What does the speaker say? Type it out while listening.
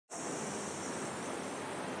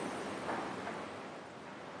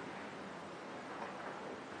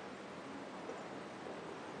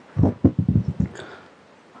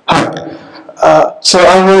So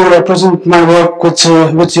I will present my work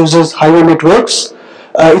which uses highway networks.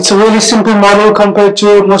 It's a really simple model compared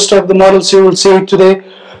to most of the models you will see today,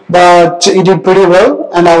 but it did pretty well,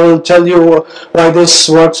 and I will tell you why this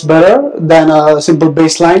works better than a simple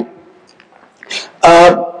baseline.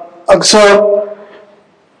 So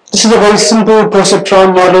this is a very simple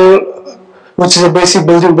perceptron model, which is a basic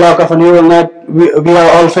building block of a neural net. We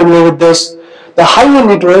are all familiar with this. The highway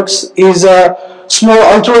networks is a small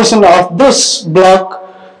alteration of this block,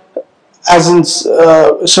 as in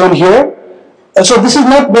shown here. So this is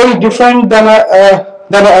not very different than a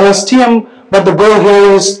LSTM, but the goal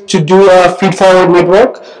here is to do a feed-forward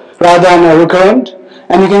network rather than a recurrent.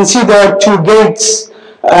 And you can see there are two gates,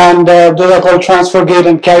 and those are called transfer gate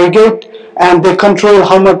and carry gate, and they control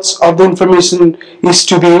how much of the information is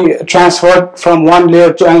to be transferred from one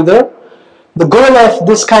layer to another. The goal of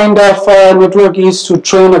this kind of network is to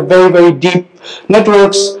train a very deep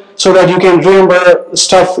networks so that you can remember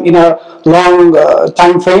stuff in a long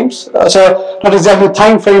time frames. So not exactly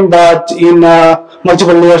time frame, but in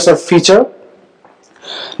multiple layers of feature.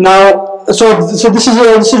 Now, so this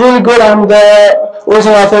is really good, and the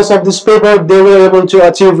original authors of this paper, they were able to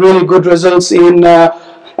achieve really good results in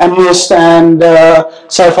MNIST and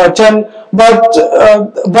Cypher 10. But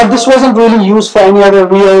this wasn't really used for any other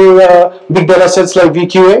real big data sets like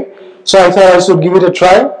VQA. So I thought I should give it a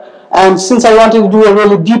try. And since I wanted to do a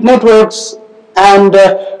really deep networks, and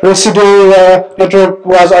residual network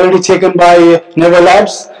was already taken by Never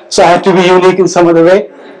Labs, so I had to be unique in some other way.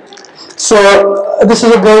 So this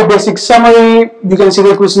is a very basic summary. You can see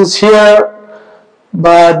the equations here,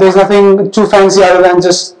 but there's nothing too fancy other than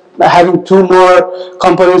just having two more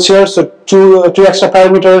components here, so two extra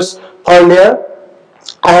parameters per layer.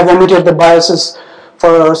 I have omitted the biases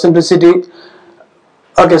for simplicity.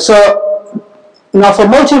 Okay, so now for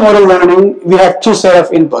multimodal learning, we have two set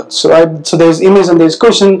of inputs, right? So there's image and there's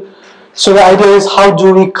question. So the idea is how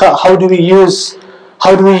do we use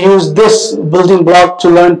this building block to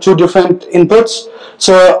learn two different inputs?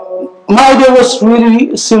 So my idea was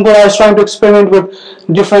really simple. I was trying to experiment with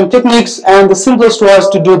different techniques, and the simplest was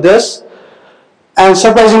to do this. And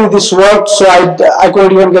surprisingly, this worked. So I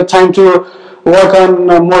couldn't even get time to work on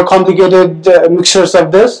more complicated mixtures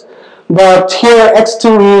of this. But here,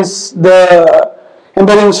 X2 is the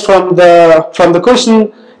embeddings from the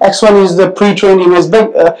question. X1 is the pre-trained image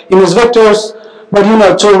vectors. But you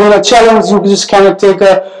know, to win a challenge, you just cannot take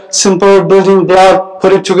a simple building block,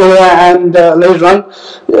 put it together, and let it run.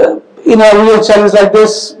 In a real challenge like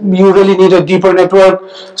this, you really need a deeper network.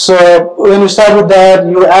 So when you start with that,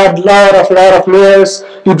 you add lot of layers,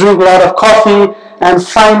 you drink a lot of coffee, and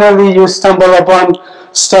finally you stumble upon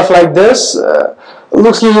stuff like this.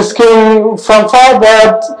 Looks a little scary from far,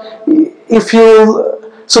 but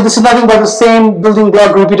so this is nothing but the same building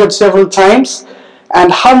block repeated several times.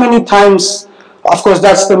 And how many times? Of course,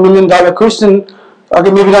 that's the $1 million question. Okay,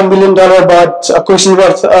 maybe not $1 million, but a question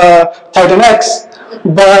worth Titan X.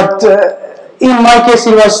 But in my case,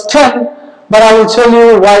 it was 10. But I will tell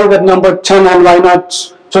you why that number 10 and why not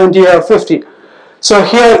 20 or 50. So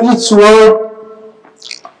here, each word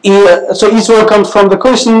comes from the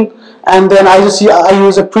question, and then I use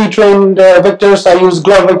a pre-trained vectors. I use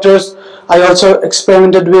glove vectors. I also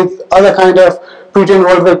experimented with other kind of pre-trained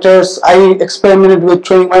word vectors. I experimented with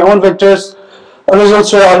training my own vectors.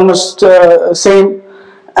 Results are almost same,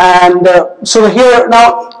 and so here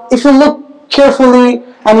now, if you look carefully,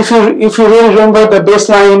 and if you really remember the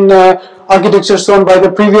baseline architecture shown by the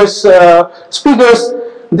previous speakers,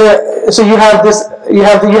 so you have the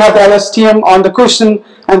LSTM on the question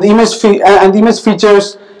and the image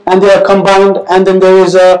features, and they are combined, and then there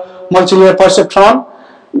is a multi-layer perceptron.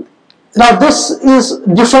 Now this is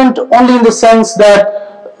different only in the sense that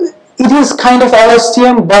it is kind of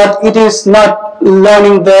LSTM, but it is not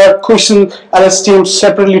learning the question LSTM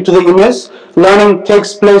separately to the image. Learning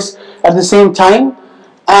takes place at the same time,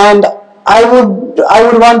 and I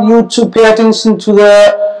would want you to pay attention to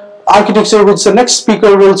the architecture which the next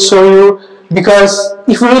speaker will show you, because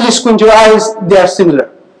if you really squint your eyes, they are similar.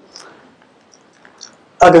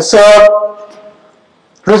 Okay, so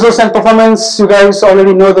results and performance, you guys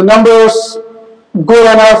already know the numbers.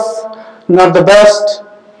 Good enough, not the best.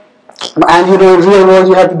 And you know, in real world,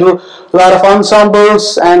 you have to do a lot of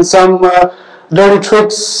ensembles and some dirty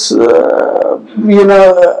tricks, you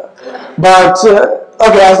know. But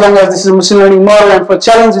okay, as long as this is a machine learning model and for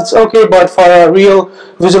challenge, it's okay. But for a real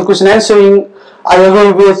visual question answering, I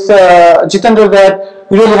agree with Jitendra that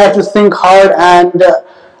we really have to think hard and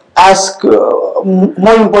ask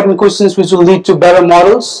more important questions, which will lead to better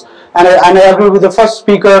models. And I agree with the first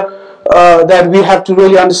speaker that we have to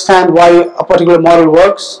really understand why a particular model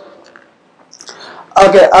works.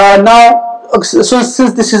 Okay, now, so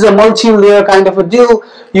since this is a multi-layer kind of a deal,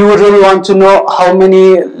 you would really want to know how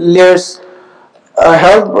many layers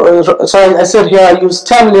held. So I said here I use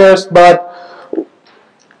 10 layers, but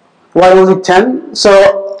why only 10?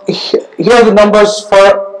 So here are the numbers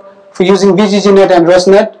for using VQA-Net and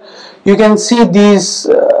ResNet. You can see these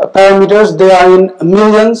parameters, they are in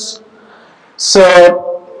millions.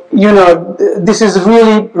 So, you know, this is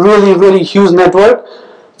really huge network.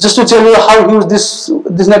 Just to tell you how huge this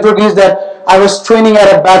network is, that I was training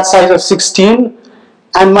at a batch size of 16,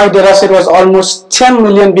 and my data set was almost 10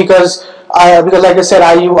 million because like I said,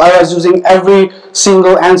 I was using every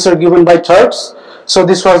single answer given by Turks. So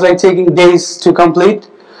this was like taking days to complete.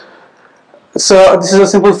 So this is a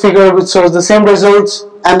simple figure which shows the same results,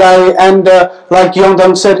 and like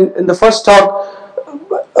Yongdong said in the first talk,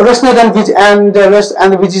 ResNet and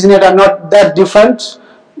the VQA-Net are not that different.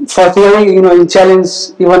 For theory, you know, in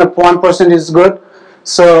challenge, even if 1% is good.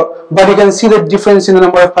 So, but you can see the difference in the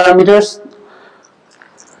number of parameters,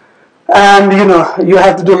 and you know, you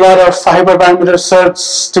have to do a lot of hyperparameter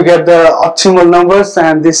search to get the optimal numbers,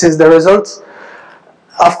 and this is the results.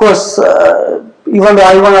 Of course, even though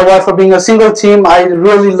I won an award for being a single team, I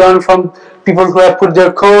really learned from people who have put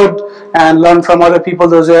their code, and learn from other people,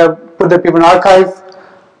 those who have put their people in archive.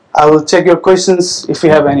 I will check your questions if you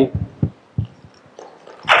have any.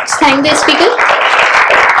 Thank the speaker.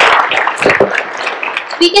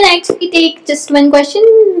 We can actually take just one question.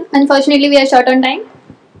 Unfortunately, we are short on time.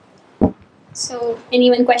 So, any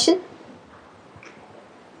one question?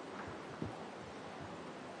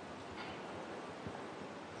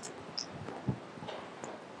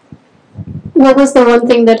 What was the one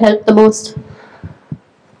thing that helped the most?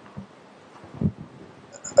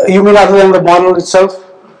 You mean other than the model itself?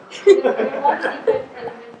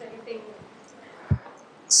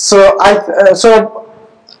 So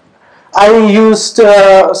I used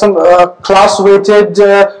some class-weighted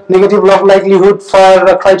negative log likelihood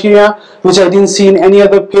for criteria, which I didn't see in any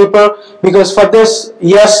other paper, because for this,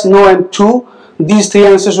 yes, no, and 2, these 3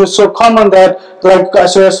 answers were so common that, like I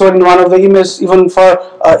saw in one of the emails, even for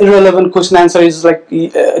irrelevant question answer is like 2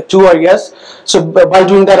 or yes. So by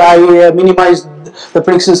doing that, I minimized the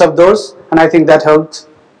predictions of those, and I think that helped.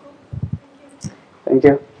 Thank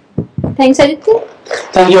you. Thanks, Aditya.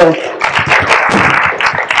 Thank you.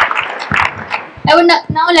 I would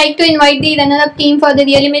now like to invite the runner-up team for the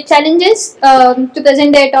Real Image Challenges to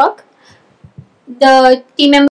present their talk. The team members